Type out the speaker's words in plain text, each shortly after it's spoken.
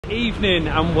evening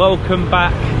and welcome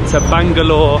back to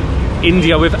Bangalore,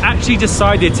 India. We've actually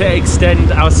decided to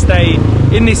extend our stay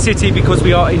in this city because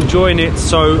we are enjoying it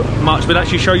so much. We'll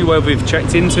actually show you where we've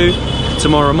checked into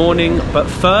tomorrow morning, but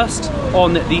first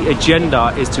on the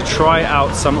agenda is to try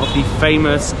out some of the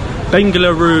famous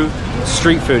Bengaluru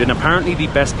street food, and apparently the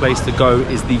best place to go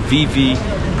is the VV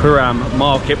Puram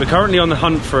market. We're currently on the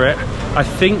hunt for it. I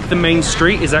think the main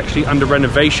street is actually under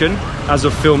renovation as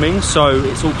of filming, so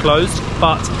it's all closed,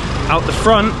 but out the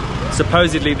front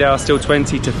supposedly there are still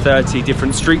 20 to 30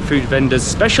 different street food vendors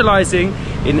specializing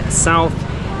in South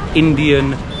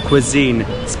Indian cuisine,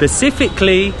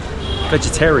 specifically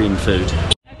vegetarian food.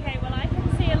 Okay, well I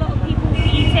can see a lot of people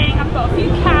eating. I've got a few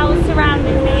cows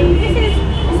surrounding me. This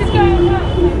is going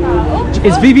well so far.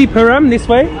 Is VV Puram this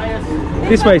way?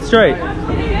 This way, straight. Okay.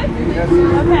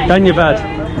 Dhanyavad.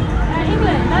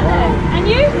 England, London. And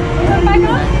you? From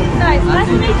Bangalore? Nice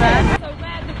to meet you. So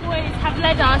where the boys have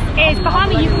led us is behind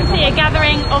me. You can see a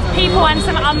gathering of people and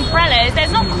some umbrellas.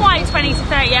 There's not quite 20 to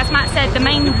 30, as Matt said. The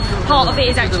main part of it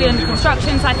is actually under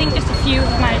construction, so I think just a few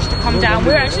have managed to come down.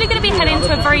 We're actually going to be heading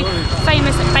to a very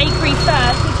famous bakery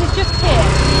first, which is just here.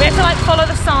 We have to like follow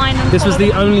the sign. And this was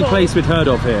the only place we'd heard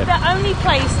of here. The only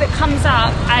place that comes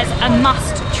up as a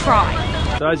must try.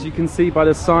 So as you can see by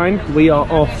the sign, we are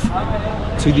off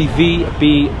to the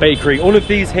VB Bakery. All of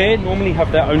these here normally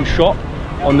have their own shop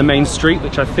on the main street,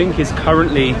 which I think is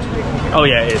currently, oh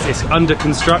yeah, it's under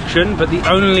construction, but the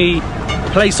only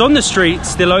place on the street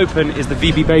still open is the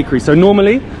VB Bakery. So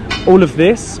normally all of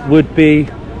this would be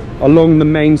along the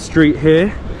main street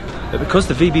here, but because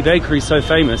the VB Bakery is so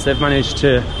famous, they've managed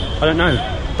to, I don't know,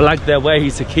 blag their way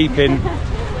to keeping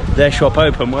their shop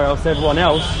open, where else everyone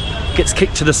else gets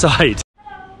kicked to the side.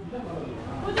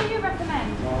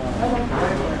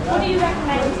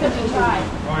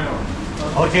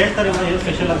 I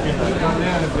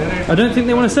don't think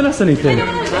they want to sell us anything. I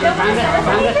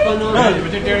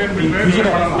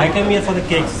came here for the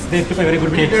cakes. They prepare very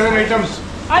good cakes.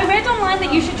 I read online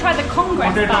that you should try the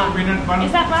Congress bun.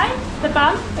 Is that right? The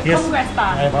bun? The yes. Congress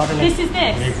bun. This is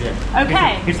this? Yes.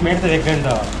 Okay. It's made with egg and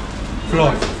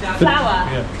flour. Flour?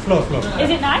 Yeah, flour. Is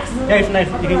it nice? Yeah, it's nice.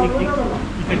 You can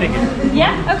take it.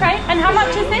 Yeah, okay. And how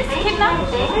much is this? Kitna?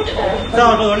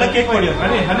 No, only cake for you.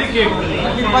 Honey cake.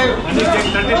 Honey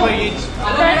cake, 35 each.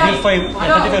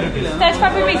 35 rupees.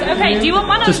 35 rupees. Okay, do you want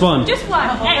one? Just one. Just one.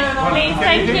 Yes, please.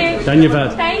 Thank you.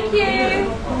 Dhanyavad. Thank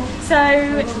you. So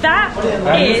that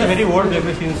is... It's a very old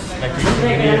bakery since like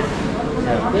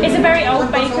It's a very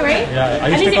old bakery? Yeah, I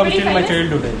used to come till my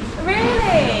childhood.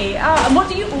 Really? Oh, and what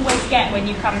do you always get when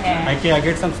you come here? I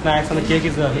get some snacks, and the cake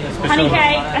is a special. Honey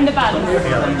cake and the buns.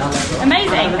 Yeah.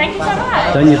 Amazing. Thank you so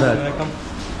much. Dhanyavad.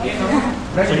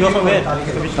 So you're from where?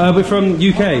 We're from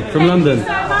UK, from London. Thank you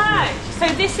so much. So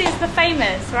this is the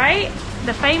famous, right?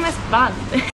 The famous bun.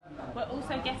 We're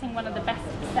also getting one of the best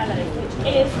sellers, which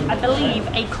is, I believe,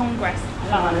 a Congress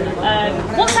bun.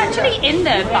 What's actually in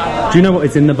the bun? Do you know what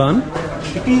is in the bun?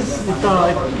 It is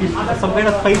some kind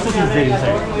of spices is there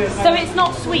inside. So it's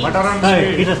not sweet?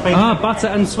 It is spicy. Ah, butter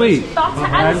and sweet. Butter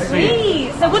and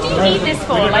sweet. So what do you eat this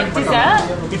for? Like dessert?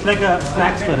 It's like a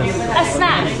snack for us. A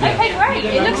snack. Okay, great.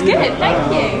 It looks good.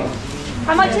 Thank you.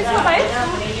 How much is for both?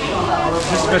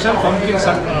 This special pumpkin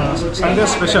Sunday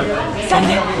special.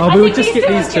 Oh, we would just get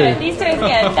these two. These two is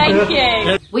good. Thank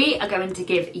you. We are going to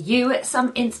give you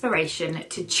some inspiration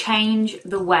to change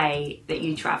the way that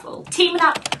you travel. Teaming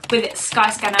up with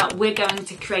Skyscanner, we're going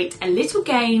to create a little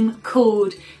game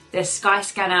called the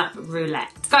Skyscanner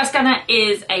Roulette. Skyscanner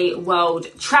is a world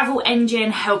travel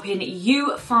engine helping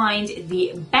you find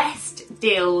the best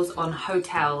deals on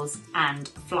hotels and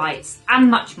flights and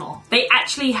much more. They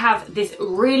actually have this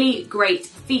really great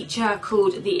feature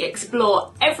called the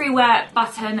Explore Everywhere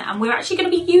button, and we're actually going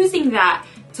to be using that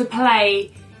to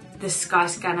play the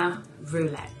Skyscanner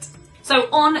Roulette. So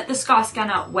on the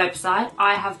Skyscanner website,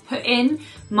 I have put in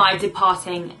my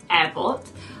departing airport.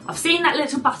 I've seen that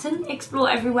little button, Explore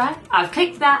Everywhere. I've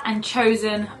clicked that and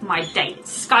chosen my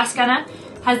dates. Skyscanner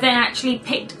has then actually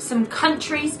picked some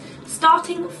countries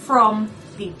starting from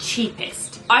the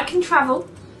cheapest. I can travel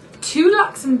to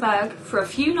Luxembourg for a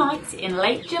few nights in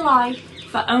late July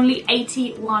for only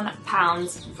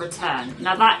 £81 return.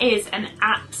 Now that is an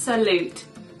absolute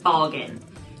bargain.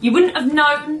 You wouldn't have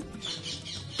known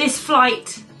this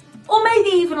flight, or maybe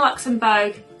even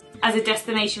Luxembourg, as a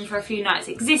destination for a few nights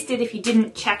existed if you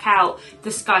didn't check out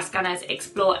the Skyscanner's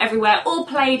Explore Everywhere or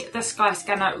played the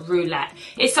Skyscanner Roulette.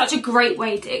 It's such a great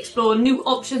way to explore new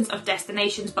options of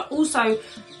destinations, but also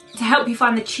to help you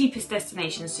find the cheapest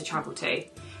destinations to travel to.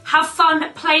 Have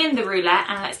fun playing the roulette,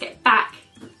 and let's get back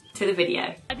to to the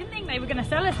video. I didn't think they were going to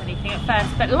sell us anything at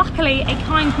first, but luckily a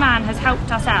kind man has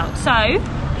helped us out. So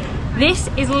this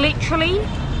is literally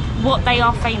what they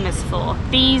are famous for.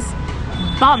 These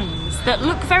buns that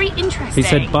look very interesting. He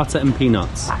said butter and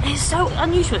peanuts. That is so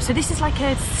unusual. So this is like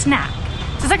a snack.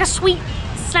 So it's like a sweet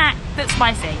snack that's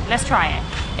spicy. Let's try it.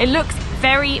 It looks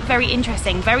very, very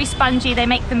interesting. Very spongy. They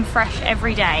make them fresh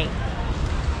every day.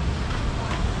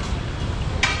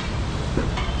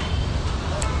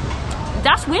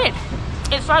 That's weird.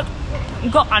 It's like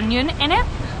got onion in it.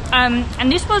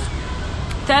 And this was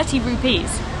 30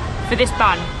 rupees for this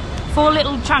bun. 4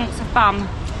 little chunks of bun.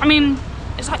 I mean,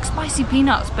 it's like spicy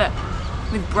peanuts, but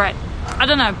with bread. I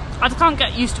don't know. I can't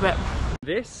get used to it.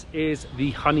 This is the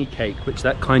honey cake, which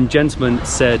that kind gentleman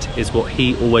said is what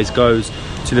he always goes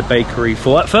to the bakery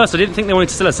for. At first, I didn't think they wanted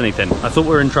to sell us anything. I thought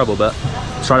we were in trouble, but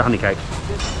let's try the honey cake.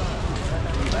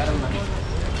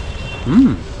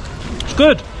 It's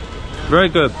good. Very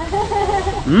good.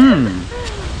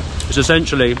 It's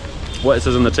essentially what it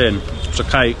says on the tin. It's a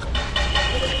cake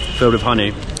filled with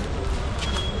honey.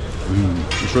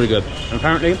 It's really good. And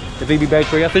apparently, the VV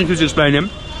Bakery, I think he was explaining,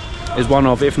 is one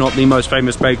of, if not the most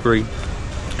famous bakery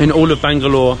in all of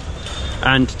Bangalore.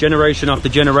 And generation after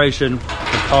generation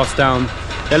have passed down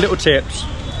their little tips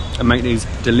and make these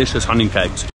delicious honey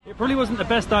cakes. It probably wasn't the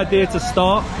best idea to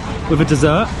start with a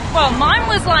dessert. Well, mine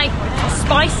was like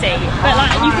spicy, but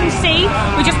like you can see,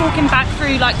 we're just walking back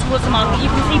through like towards the market. You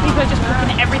can see people are just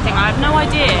cooking everything. I have no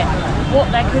idea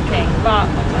what they're cooking, but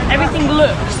everything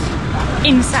looks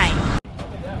insane.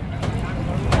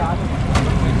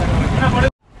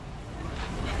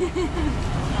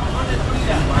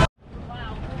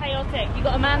 Wow, chaotic. You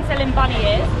got a man selling bunny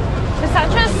ears. For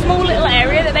such a small little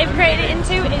area that they've created it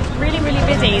into, it's really, really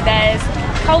busy. There's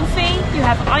coffee, you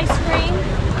have ice cream,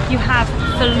 you have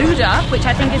Faluda, which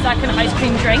I think is like an ice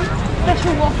cream drink,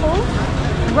 special waffles,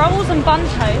 rolls and bun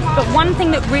toast, but one thing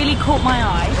that really caught my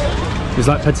eye It's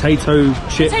like potato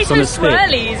chips on a stick.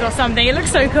 swirlies or something. It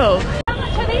looks so cool. How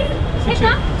much are these? 60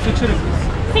 rupees.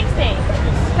 60.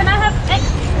 Can I have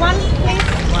one, please?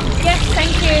 Yes,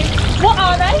 thank you. What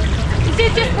are they? Is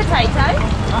it just potato?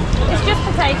 It's just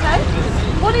potato.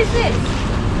 What is this?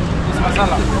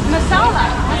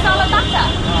 Masala batter.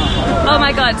 Oh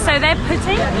my god, so they're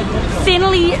putting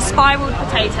thinly spiraled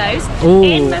potatoes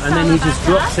in masala and then he just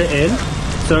drops it in.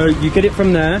 So you get it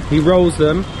from there, he rolls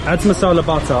them, adds masala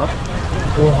butter,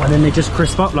 and then they just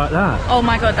crisp up like that. Oh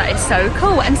my god, that is so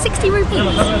cool. And 60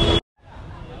 rupees.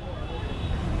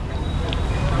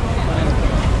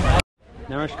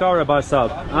 Namaskara bhai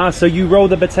sahab. So you roll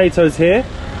the potatoes here,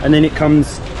 and then it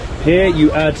comes here,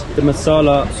 you add the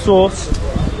masala sauce,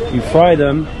 you fry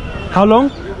them. How long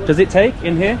does it take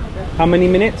in here? How many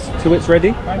minutes till it's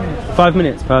ready? 5 minutes. 5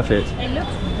 minutes, perfect. It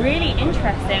looks really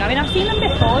interesting. I mean, I've seen them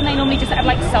before and they normally just add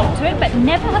like salt to it, but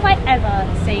never have I ever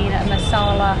seen a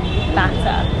masala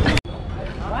batter.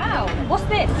 Wow, what's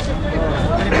this?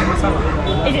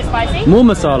 Is it spicy? More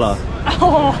masala.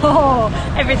 Oh,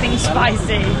 everything's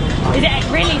spicy. Is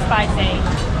it really spicy?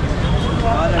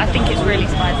 I think it's really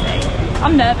spicy.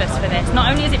 I'm nervous for this. Not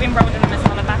only has it been rolled in a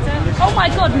masala batter. Oh my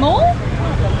god, more?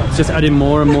 It's just adding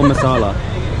more and more masala.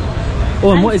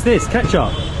 Oh, and what is this?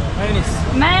 Ketchup?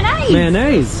 Mayonnaise.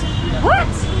 Mayonnaise. What?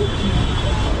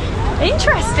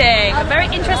 Interesting. A very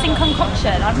interesting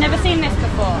concoction. I've never seen this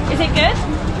before. Is it good?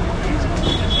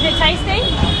 Is it tasty?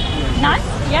 Nice?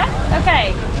 Yeah?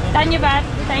 Okay. Dhanyabad.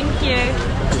 Thank you.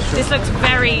 This looks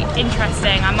very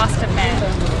interesting, I must admit.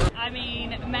 I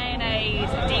mean, mayonnaise,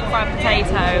 deep fried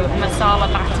potato, masala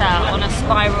batter on a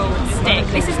spiral stick.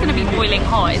 This is going to be boiling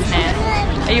hot, isn't it?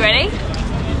 Are you ready?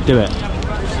 Do it.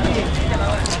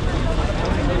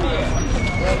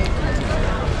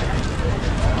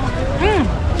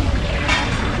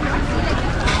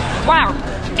 Wow,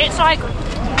 it's like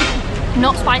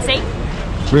not spicy.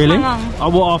 Really? Hang on. Oh,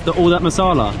 what, after all that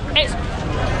masala?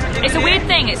 It's a weird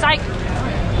thing. It's like,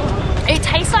 it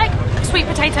tastes like sweet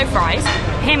potato fries,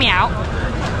 hear me out,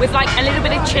 with like a little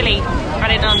bit of chilli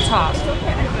added on top.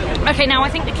 Okay, now I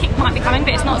think the kick might be coming,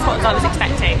 but it's not as hot as I was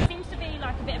expecting. It seems to be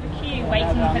like a bit of a queue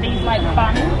waiting for these like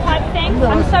bun type things.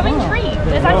 I'm so intrigued.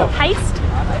 There's like a paste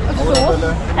of sauce,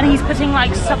 and he's putting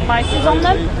like spices on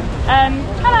them.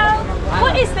 Hello,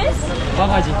 what is this?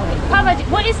 Bhaji. Bhaji.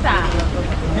 What is that?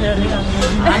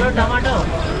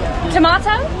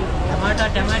 Tomato?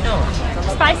 Tomato.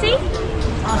 Spicy?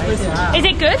 Is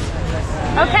it good?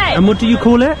 Okay. And what do you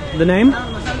call it? The name?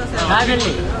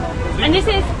 Dabeli. And this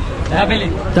is Dabeli.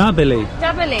 Dabeli.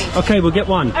 doubly. Okay, we'll get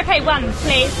one. Okay, one,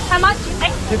 please. How much?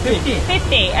 50.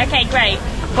 50. Okay, great.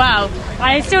 Wow.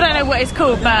 I still don't know what it's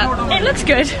called, but it looks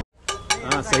good.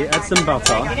 So he adds some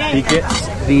butter. He gets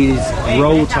these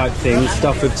roll type things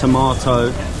stuffed with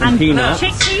tomato and peanuts.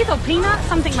 Chickpeas or peanuts,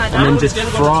 something like that. And then just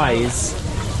fries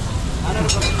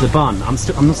the bun. I'm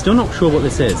still not sure what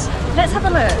this is. Let's have a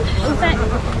look.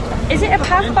 Is it a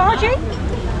pav bhaji?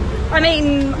 I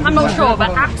mean, I'm not sure, but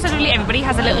absolutely everybody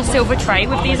has a little silver tray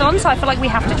with these on, so I feel like we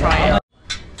have to try it.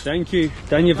 Thank you,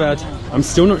 Dhanyavad. I'm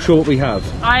still not sure what we have.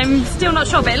 I'm still not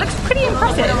sure, but it looks pretty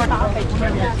impressive.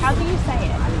 How do you say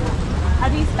it? How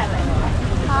do you spell it?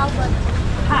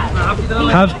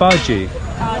 Pav bhaji.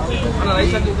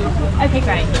 Okay,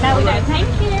 great. Now we know. Thank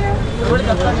you.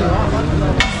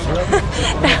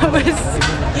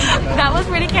 that was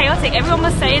really chaotic. Everyone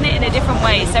was saying it in a different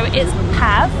way. So it's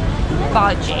pav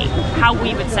bhaji, how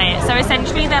we would say it. So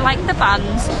essentially they're like the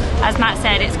buns. As Matt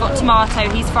said, it's got tomato.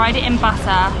 He's fried it in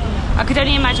butter. I could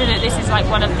only imagine that this is like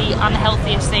one of the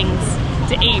unhealthiest things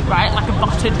to eat, right? Like a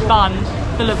buttered bun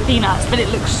full of peanuts, but it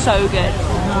looks so good.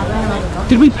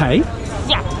 Did we pay?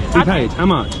 Yeah. We paid. How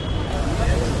much?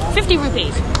 50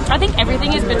 rupees. I think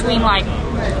everything is between like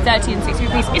 30 and 60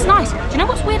 rupees. It's nice. Do you know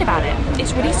what's weird about it?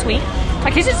 It's really sweet.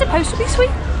 Like, is it supposed to be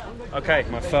sweet? Okay,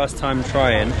 my first time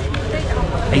trying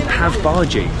a pav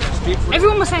bhaji.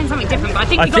 Everyone was saying something different, but I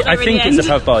think we got there I think it's a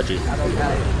pav bhaji.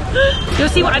 You'll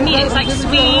see what I mean. It's like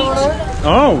sweet.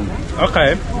 Oh,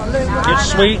 okay. It's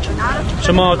sweet,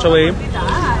 tomatoey,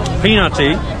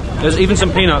 peanutty. There's even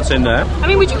some peanuts in there. I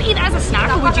mean, would you eat it as a snack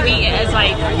or would you eat it as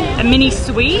like a mini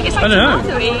sweet? It's like I don't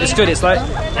know. tomatoey. It's good. It's like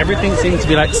everything seems to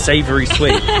be like savoury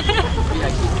sweet.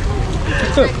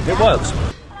 It's good. It works. Do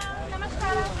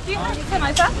you have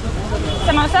samosa?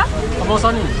 Samosa? Samosa?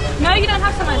 No, you don't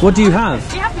have samosa. What do you have?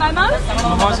 Do you have momos?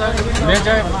 Samosa, veg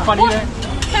hai, paneer hai.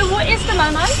 So what is the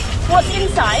momo? What's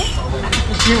inside?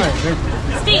 Steam hai, veg.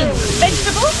 Steamed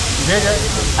vegetables. Veg hai,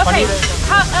 Okay. paneer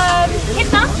How,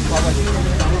 kitna? hai.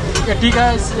 Tikka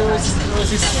hai,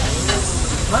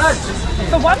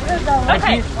 For one?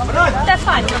 Okay. That's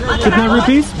fine. Kitna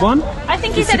rupees? One? I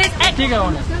think he said it's egg. Tikka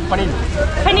one, paneer.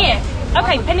 Paneer.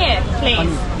 Okay, paneer, please.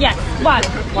 Yeah, one.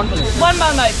 One paneer. One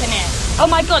momo paneer. Oh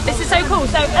my god, this is so cool.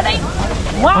 So are they?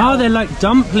 Wow. Oh, they're like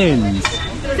dumplings.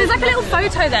 There's like a little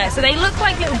photo there, so they look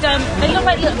like little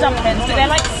dumplings, but they're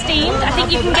like steamed. I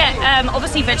think you can get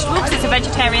obviously vegetables because it's a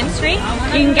vegetarian street.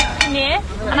 You can get paneer,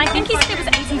 and I think he said it was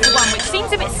 80 for one, which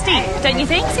seems a bit steep, don't you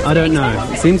think? I don't know.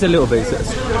 It seems a little bit.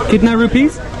 Kitna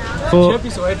rupees? For 80.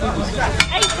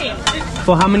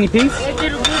 For how many piece? 80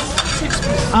 rupees, 6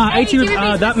 pieces. Ah, 80 rupees.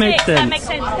 rupees That for makes six. sense. That makes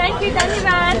sense. Thank you,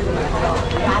 Dhanyavad.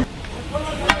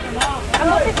 And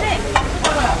what is this?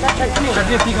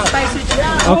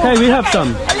 Okay, we have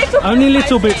some. Only a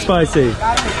little bit spicy.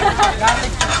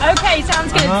 Okay,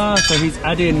 sounds good. Ah, so he's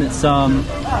adding some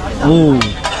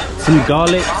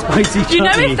garlic spicy chutney. You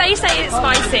know, if they say it's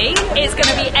spicy, it's going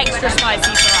to be extra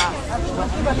spicy for us.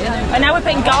 And now we're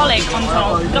putting garlic on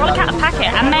top. Garlic out of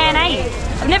packet and mayonnaise.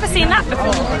 I've never seen that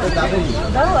before.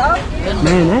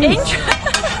 Mayonnaise.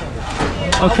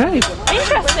 Okay.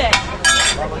 Interesting.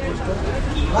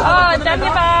 Oh,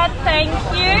 Dhanyavad, thank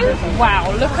you.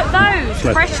 Wow, look at those.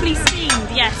 Right. Freshly steamed,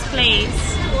 yes, please.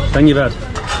 Dhanyavad.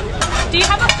 Do you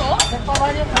have a fork?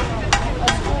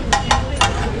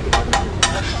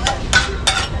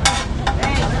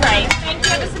 Great, thank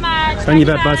you ever so much.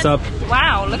 Dhanyavad, bye sub.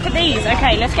 Wow, look at these.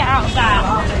 Okay, let's get out of that.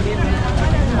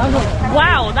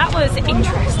 Wow, that was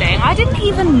interesting. I didn't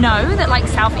even know that like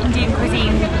South Indian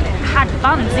cuisine had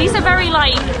buns. These are very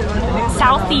like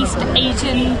Southeast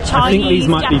Asian, Chinese, I think these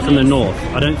might Japanese. be from the north.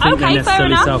 I don't think they're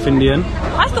necessarily South Indian.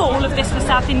 I thought all of this was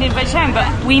South Indian vegetarian, but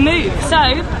we moved. So,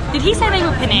 did he say they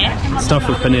were paneer? Stuffed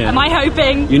with paneer. Am I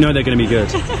hoping? You know they're going to be good.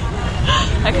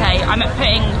 Okay, I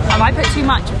might put too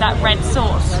much of that red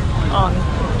sauce on.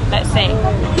 Let's see.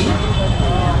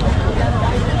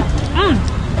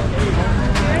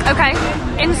 Okay,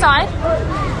 inside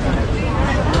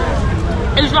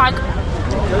is like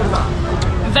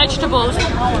vegetables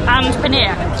and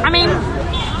paneer. I mean,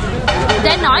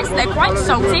 they're nice, they're quite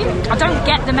salty. I don't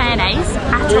get the mayonnaise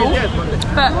at all,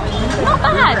 but not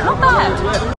bad, not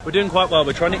bad. We're doing quite well.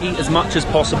 We're trying to eat as much as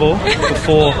possible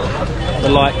before the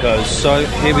light goes. So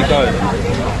here we go.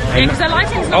 Yeah, because the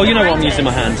lighting's not Oh, you know what? I'm behind using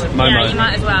my us. hand. Momo. Yeah, you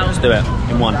might as well. Let's do it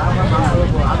in one.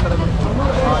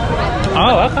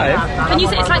 Oh, okay. Can you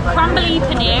see it's like crumbly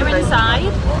paneer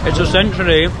inside? It's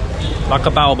essentially like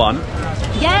a bao bun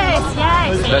Yes,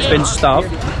 yes. that's been stuffed.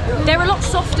 They're a lot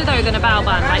softer though than a bao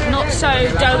bun, like not so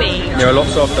doughy. They're a lot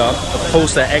softer. Of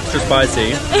course, they're extra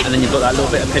spicy, and then you've got that little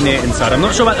bit of paneer inside. I'm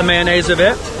not sure about the mayonnaise of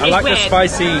it. I like weird. the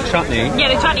spicy chutney.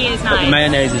 Yeah, the chutney is But nice. the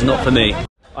mayonnaise is not for me.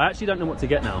 I actually don't know what to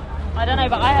get now. I don't know,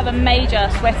 but I have a major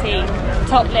sweaty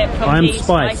top lip from I'm these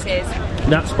spiced. spices.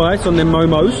 That spice on them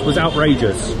momos was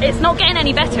outrageous. It's not getting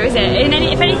any better, is it?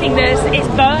 If anything, it's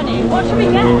burning. What should we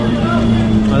get?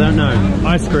 I don't know.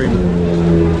 Ice cream.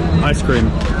 Ice cream.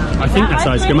 I think that's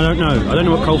ice cream. I don't know. I don't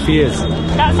know what kulfi is.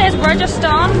 That says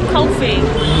Rajasthan kulfi.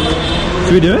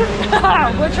 Should we do it?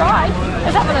 We'll try.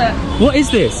 Let's have a look. What is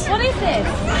this? What is this?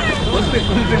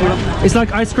 It's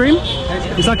like ice cream?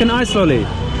 It's like an ice lolly.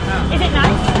 Is it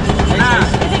nice?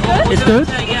 Is it good? It's good?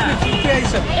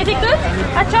 Is it good?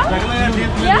 Acha?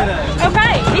 Yeah?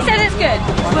 Okay. He says it's good.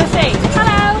 We'll see.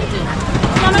 Hello.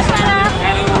 Namaskar.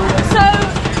 So,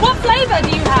 what flavour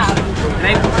do you have?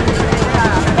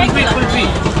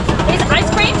 Is ice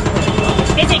cream?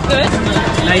 Is it good?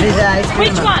 It is ice cream.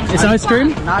 Which one? It's ice cream?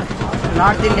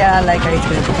 North India like ice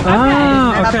cream.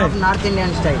 Ah, Made up okay. of North Indian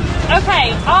style.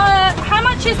 Okay. How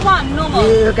much is one normal?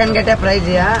 You can get a price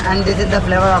here, and this is the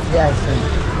flavor of the ice cream.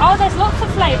 Oh, there's lots of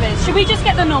flavours. Should we just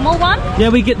get the normal one? Yeah,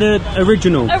 we get the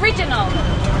original. Original.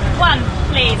 One,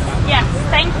 please. Yes,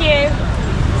 thank you.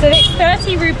 So it's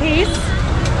 30 rupees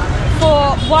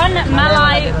for one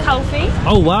Malai kulfi.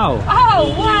 Oh, wow.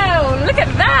 Oh, wow. Look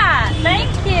at that. Thank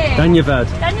you. Dhanyavad.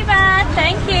 Dhanyavad.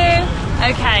 Thank you.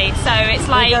 Okay, so it's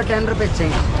like... 10 rupees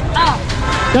change. Oh.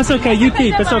 That's okay, you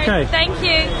keep, it's okay. Thank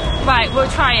you. Right, we'll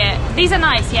try it. These are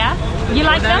nice, yeah? You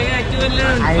like them?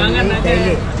 I eat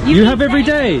daily. You eat have every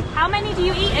day. How many do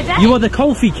you eat a day? You are the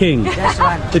kulfi king. Just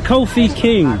one. The kulfi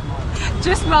king.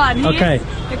 Just one. He Okay. is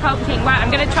the kulfi king. Right, I'm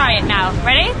going to try it now.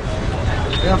 Ready?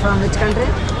 You're from which country?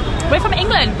 We're from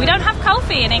England. We don't have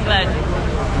kulfi in England.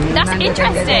 That's And you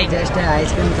can get interesting. Just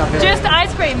ice cream coffee. Just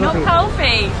ice cream, not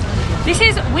kulfi. This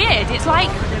is weird. It's like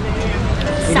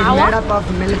It is sour. made up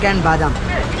of milk and badam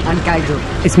and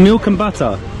kaju. It's milk and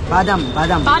butter. Badam.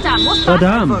 Badam. What's that?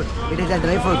 Badam. Fruit. It is a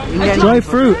dry fruit. Indian Dry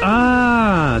fruit.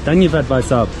 Ah, Dhanyavad by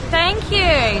sub. Thank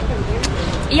you.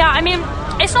 Yeah, I mean,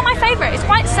 it's not my favourite. It's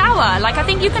quite sour. Like, I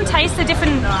think you can taste the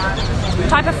different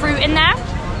type of fruit in there.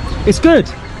 It's good.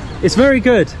 It's very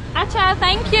good. Acha,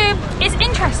 thank you. It's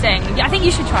interesting. I think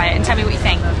you should try it and tell me what you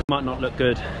think. Might not look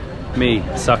good. Me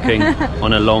sucking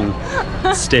on a long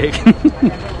stick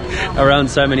around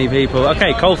so many people.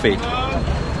 Okay, kulfi.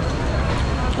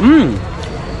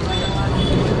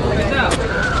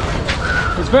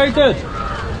 It's very good.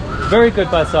 Very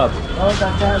good by sub.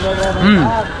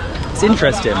 It's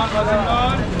interesting.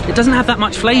 It doesn't have that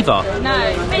much flavour.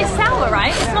 No, but it's sour,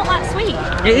 right? It's not that sweet.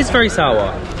 It is very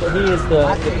sour. But he is the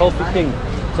kulfi king.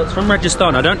 So it's from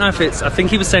Rajasthan. I don't know if it's... I think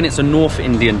he was saying it's a North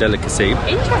Indian delicacy.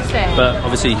 Interesting. But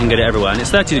obviously you can get it everywhere. And it's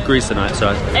 30 degrees tonight, so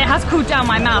I'm It has cooled down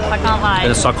my mouth, I can't lie.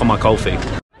 going to suck on my kulfi.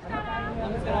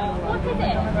 What is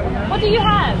it? What do you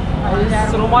have?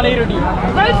 Somali roti.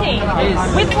 Roti?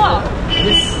 Yes. With what?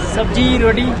 This sabji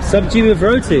roti. Sabji with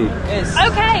roti. Yes.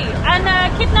 Okay, and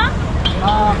kitna?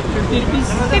 50 rupees.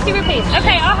 50 rupees.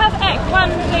 Okay, I'll have egg.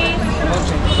 One, please.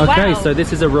 Okay, Wow. so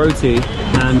this is a roti,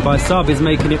 and by sub is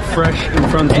making it fresh in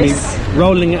front of Yes. me,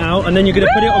 rolling it out, and then you're going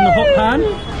to put it on the hot pan.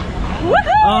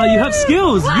 Woohoo! Ah, you have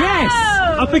skills. Wow. Yes.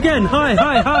 Up again. Hi,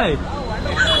 hi, hi.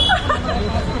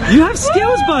 You have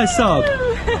skills by sub.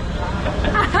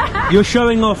 You're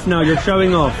showing off now. You're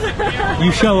showing off.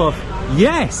 You show off.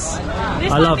 Yes.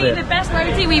 This I might love be it. the best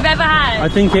roti we've ever had. I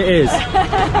think it is.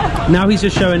 Now he's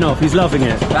just showing off. He's loving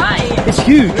it. Right. It's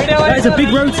huge. That is a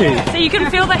big roti. So you can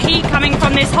feel the heat coming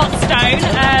from this hot stone,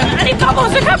 and it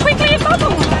bubbles. Look how quickly it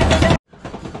bubbles.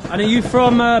 And are you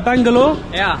from Bangalore?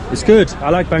 Yeah. It's good. I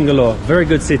like Bangalore. Very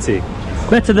good city.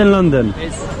 Better than London.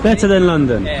 Yes. Better than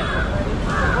London.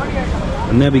 Yeah.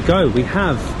 And there we go. We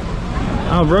have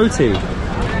our roti.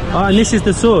 Ah, and this is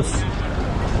the sauce.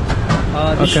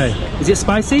 Okay. Is it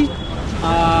spicy?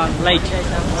 Light.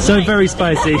 So very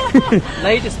spicy.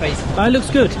 Light spice. It looks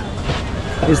good.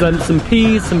 There's some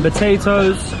peas, some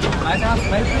potatoes.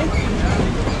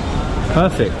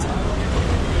 Perfect.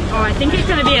 Oh, I think it's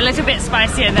going to be a little bit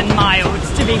spicier than mild,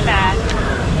 to be fair.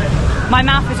 My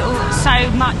mouth is all so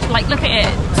much, like, look at it,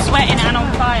 sweating and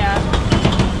on fire.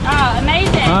 Oh,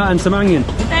 amazing. Ah, and some onion.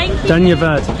 Thank you.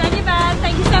 Dhanyavad. Dhanyavad.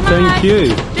 Thank you so much. Thank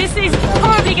you. This is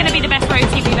probably going to be the best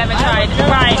roti we've ever tried.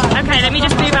 Right, okay, let me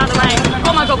just move out of the way.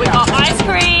 Oh my god, we've got ice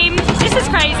cream. This is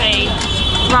crazy.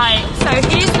 Right, so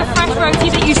here's the fresh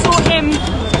roti that you saw him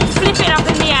flip it up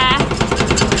in the air.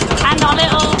 And our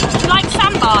little, like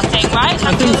sambar thing, right?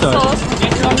 Like think little so. sauce.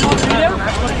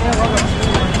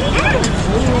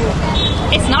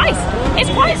 It's nice. It's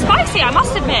quite spicy, I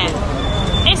must admit.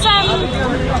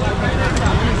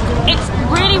 It's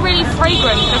really, really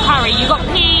fragrant, the curry. You've got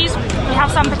peas, you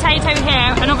have some potato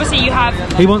here, and obviously you have...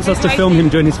 He wants us to film him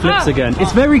doing his flips again.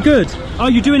 It's very good. Oh,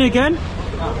 you doing it again?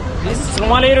 This is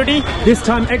Somali roti. This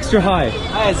time extra high.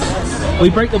 Yes. We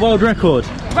break the world record.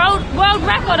 world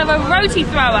record of a roti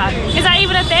thrower. Is that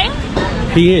even a thing?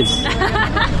 He is.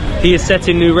 He is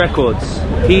setting new records.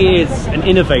 He is an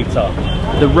innovator.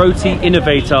 The roti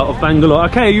innovator of Bangalore.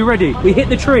 Okay, are you ready? We hit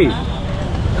the tree.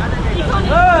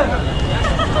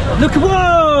 Look,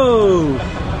 whoa!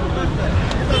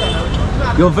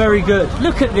 You're very good.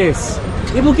 Look at this.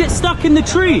 It will get stuck in the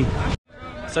tree.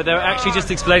 So they're actually just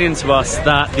explaining to us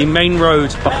that the main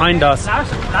road behind us...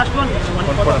 Last one.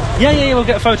 Yeah, we'll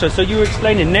get a photo. So you were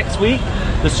explaining next week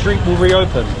the street will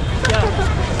reopen.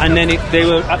 Yeah. And then they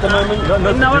were, at the moment...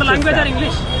 In our language or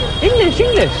English? English.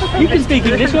 You can speak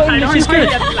English. Your English is good.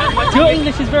 Your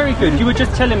English is very good. You were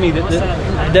just telling me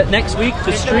that next week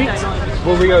the street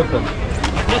will reopen.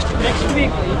 Next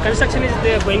week, construction is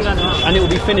there going on. And it will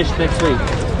be finished next week.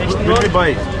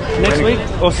 Next week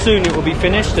or soon it will be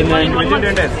finished, and then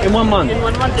in 1 month.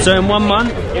 So in 1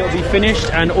 month it will be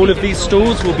finished, and all of these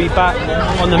stalls will be back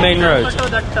on the main road.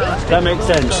 That makes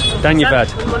sense. Dhanyavad.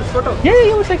 Yeah,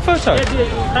 we'll take photo.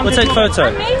 We'll take photo.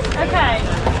 Okay.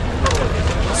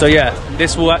 So yeah,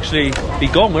 this will actually be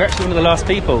gone. We're actually one of the last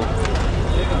people.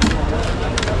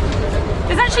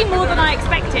 There's actually more than I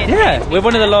expected. Yeah, we're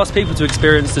one of the last people to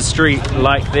experience the street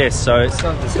like this, so it's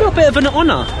a little bit of an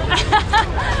honour.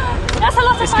 That's a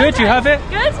lot of It's fun. good, you have it?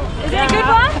 Good? Is it a good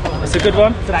one? It's a good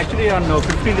one. So actually on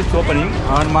 15th it's opening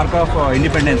on mark of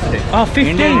Independence Day. Oh, 15th.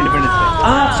 Indian Independence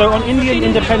Day. So on Indian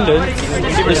Independence,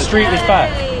 the street is back.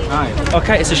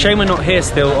 Okay, it's a shame we're not here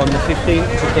still on the 15th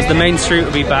because the main street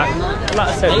will be back. Like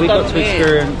I said, we got to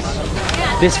experience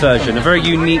this version, a very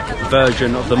unique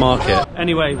version of the market.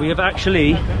 Anyway, we have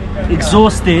actually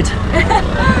exhausted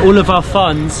all of our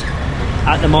funds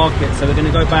at the market, so we're going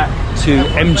to go back to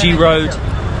MG Road.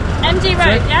 MG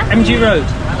Road, yeah? MG Road.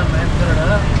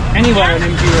 Anywhere on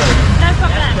MG Road. No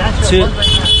problem.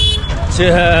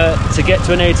 To get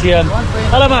to an ATM.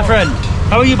 Hello, my friend.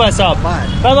 How are you, Bhaji?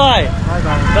 Bye bye.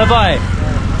 Bye bye.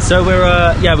 So we're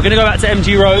we're going to go back to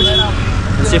MG Road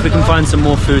and see if we can find some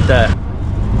more food there.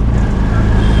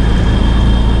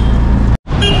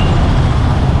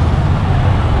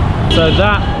 So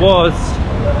that was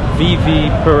VV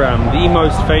Puram, the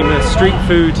most famous street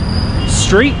food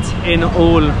street in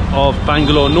all of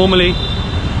Bangalore. Normally,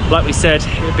 like we said,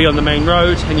 it would be on the main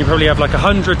road and you probably have like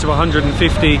 100 to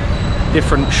 150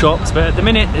 different shops, but at the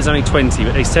minute there's only 20,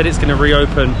 but they said it's going to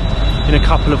reopen in a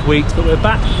couple of weeks. But we're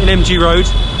back in MG Road.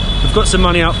 We've got some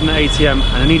money out from the ATM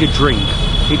and I need a drink.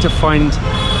 I need to find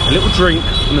a little drink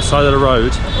on the side of the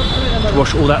road to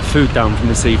wash all that food down from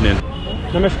this evening.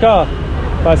 Namaskar.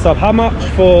 Bye, sub. How much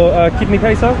for kidney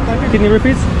paisa? Kidney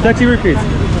rupees? 30 rupees.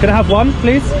 Can I have one,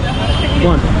 please?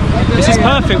 One. This is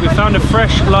perfect. We found a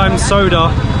fresh lime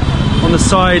soda on the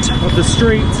side of the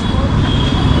street.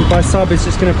 And Bye sub is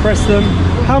just going to press them.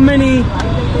 How many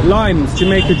limes to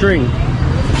make a drink?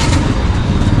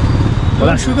 Well,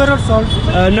 that's Sugar or salt?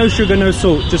 no sugar, no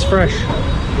salt, just fresh.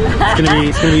 It's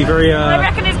going to be very. I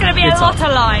reckon it's going to be bitter. a lot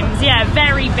of limes. Yeah,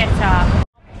 very bitter.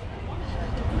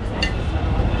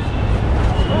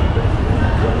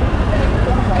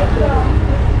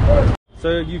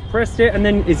 So you've pressed it, and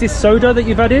then is this soda that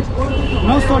you've added?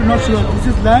 No salt, no sugar. This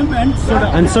is lime and soda.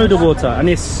 And soda water, and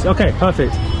it's okay,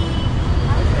 perfect.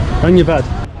 Dhanyavad.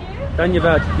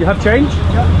 Dhanyavad. You have change?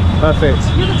 Yeah. Perfect.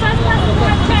 You're the first person to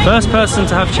have change. First person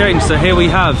to have change. So here we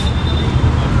have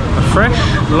a fresh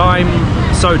lime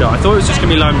soda. I thought it was just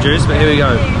gonna be lime juice, but here we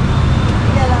go.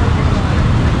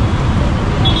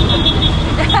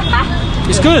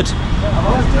 It's good.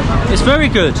 It's very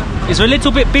good. It's a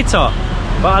little bit bitter,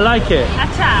 but I like it.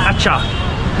 Acha. Acha.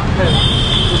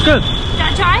 It's good.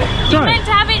 Try? You Try. meant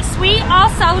to have it sweet or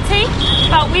salty,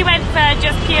 but we went for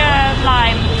just pure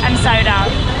lime and soda.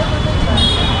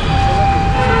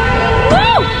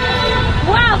 Woo!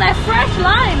 Wow, they're fresh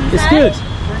limes. It's eh? good.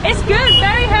 It's good,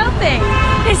 very healthy.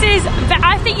 This is,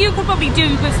 I think you could probably do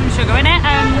with some sugar in it,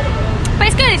 but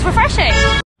it's good, it's refreshing.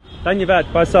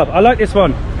 Dhanyavad, bye sub. I like this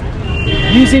one.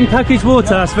 Using packaged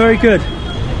water, that's very good.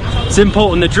 It's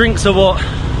important. The drinks are what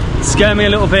scare me a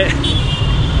little bit.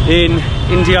 In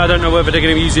India, I don't know whether they're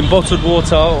going to be using bottled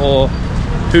water or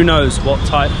who knows what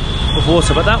type of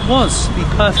water, but that was the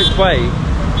perfect way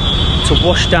to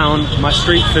wash down my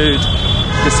street food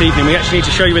this evening. We actually need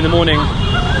to show you in the morning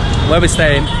where we're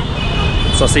staying,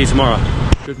 so I'll see you tomorrow.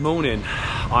 Good morning.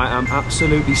 I am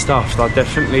absolutely stuffed. I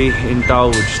definitely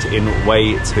indulged in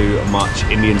way too much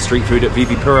Indian street food at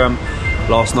VV Puram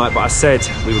last night, but I said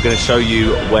we were going to show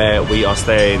you where we are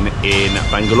staying in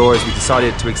Bangalore as we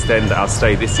decided to extend our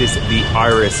stay. This is the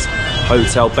Iris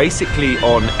Hotel, basically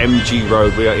on MG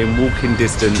Road. We are in walking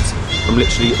distance from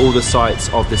literally all the sights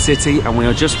of the city, and we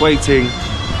are just waiting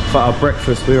for our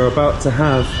breakfast. We are about to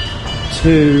have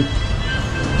two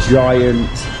giant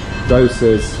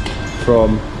dosas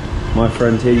from my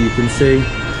friend here. You can see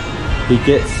he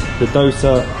gets the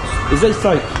dosa. Is this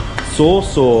like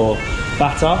sauce or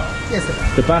batter? Yes,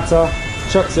 sir. The batter,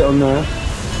 chucks it on there,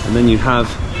 and then you have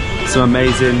some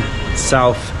amazing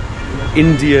South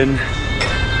Indian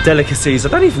delicacies. I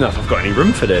don't even know if I've got any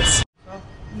room for this.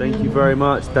 Thank you very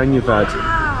much, Dhanyavad.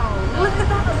 Wow, look at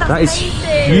that. That is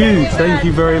huge. Thank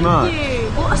you very much.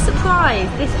 What a surprise.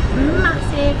 This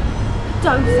massive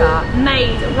dosa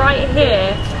made right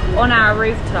here on our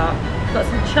rooftop. Got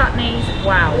some chutneys.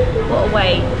 Wow, what a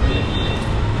way.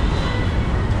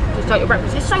 Just like your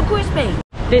breakfast. It's so crispy.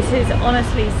 This is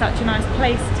honestly such a nice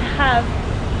place to have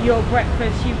your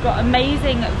breakfast. You've got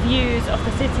amazing views of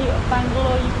the city of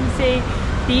Bangalore. You can see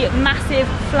the massive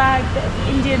flag,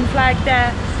 the Indian flag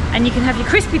there, and you can have your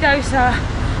crispy dosa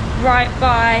right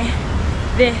by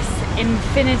this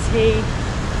infinity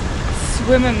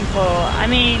swimming pool. I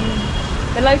mean,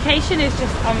 the location is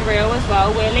just unreal as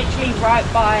well. We're literally right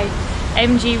by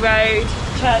MG Road,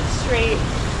 Church Street,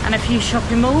 and a few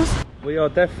shopping malls. We are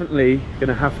definitely going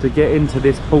to have to get into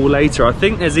this pool later. I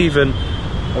think there's even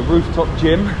a rooftop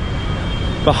gym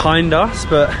behind us,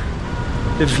 but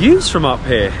the views from up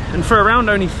here, and for around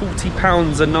only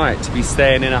 £40 a night to be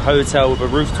staying in a hotel with a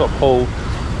rooftop pool,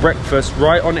 breakfast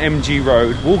right on MG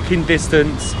Road, walking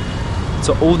distance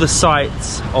to all the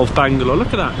sights of Bangalore.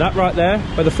 Look at that, that right there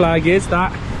where the flag is,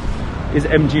 that is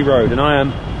MG Road, and I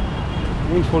am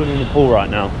really falling in the pool right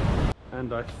now.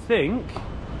 And I think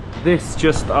this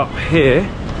just up here,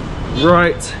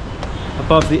 right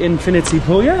above the infinity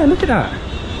pool, yeah, look at that.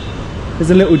 There's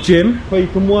a little gym where you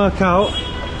can work out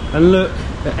and look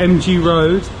at MG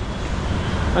Road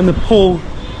and the pool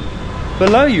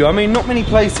below you. I mean, not many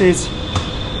places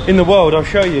in the world, I'll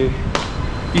show you,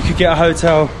 you could get a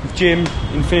hotel, gym,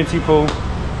 infinity pool,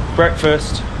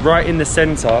 breakfast right in the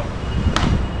centre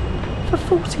for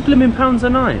 £40 blooming a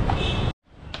night.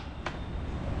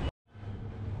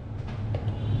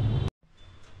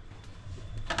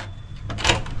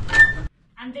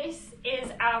 And this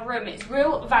is our room. It's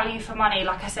real value for money.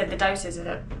 Like I said, the dosas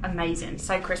are amazing,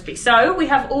 so crispy. So we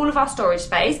have all of our storage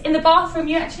space. In the bathroom,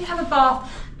 you actually have a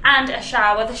bath and a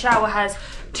shower. The shower has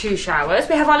 2 showers.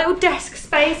 We have our little desk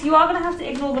space. You are going to have to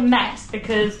ignore the mess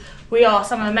because we are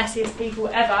some of the messiest people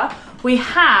ever. We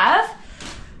have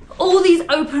all these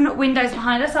open windows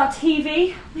behind us, our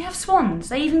TV. We have swans.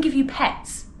 They even give you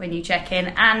pets when you check in.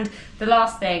 And the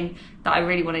last thing that I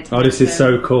really wanted to this is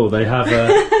so cool. They have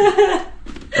a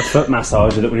foot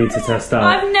massager that we need to test out.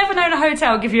 I've never known a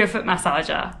hotel give you a foot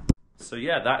massager. So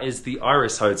yeah, that is the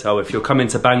Iris Hotel. If you're coming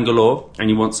to Bangalore and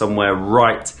you want somewhere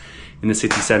right in the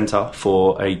city centre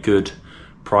for a good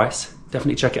price,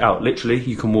 definitely check it out. Literally,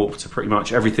 you can walk to pretty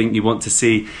much everything you want to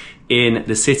see in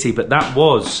the city. But that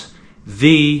was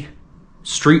the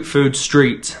street food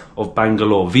street of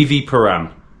Bangalore, VV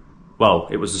Puram. Well,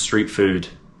 it was a street food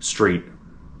street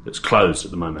that's closed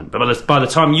at the moment. But by the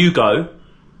time you go,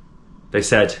 they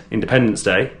said Independence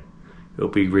Day, it'll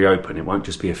be reopened. It won't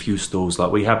just be a few stalls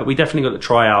like we have, but we definitely got to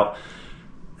try out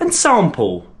and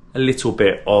sample a little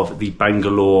bit of the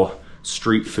Bangalore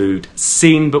street food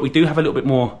scene. But we do have a little bit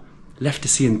more left to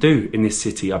see and do in this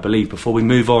city, I believe, before we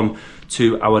move on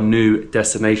to our new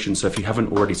destination. So if you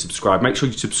haven't already subscribed, make sure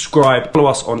you subscribe, follow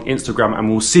us on Instagram, and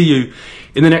we'll see you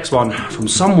in the next one from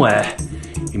somewhere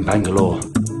in Bangalore.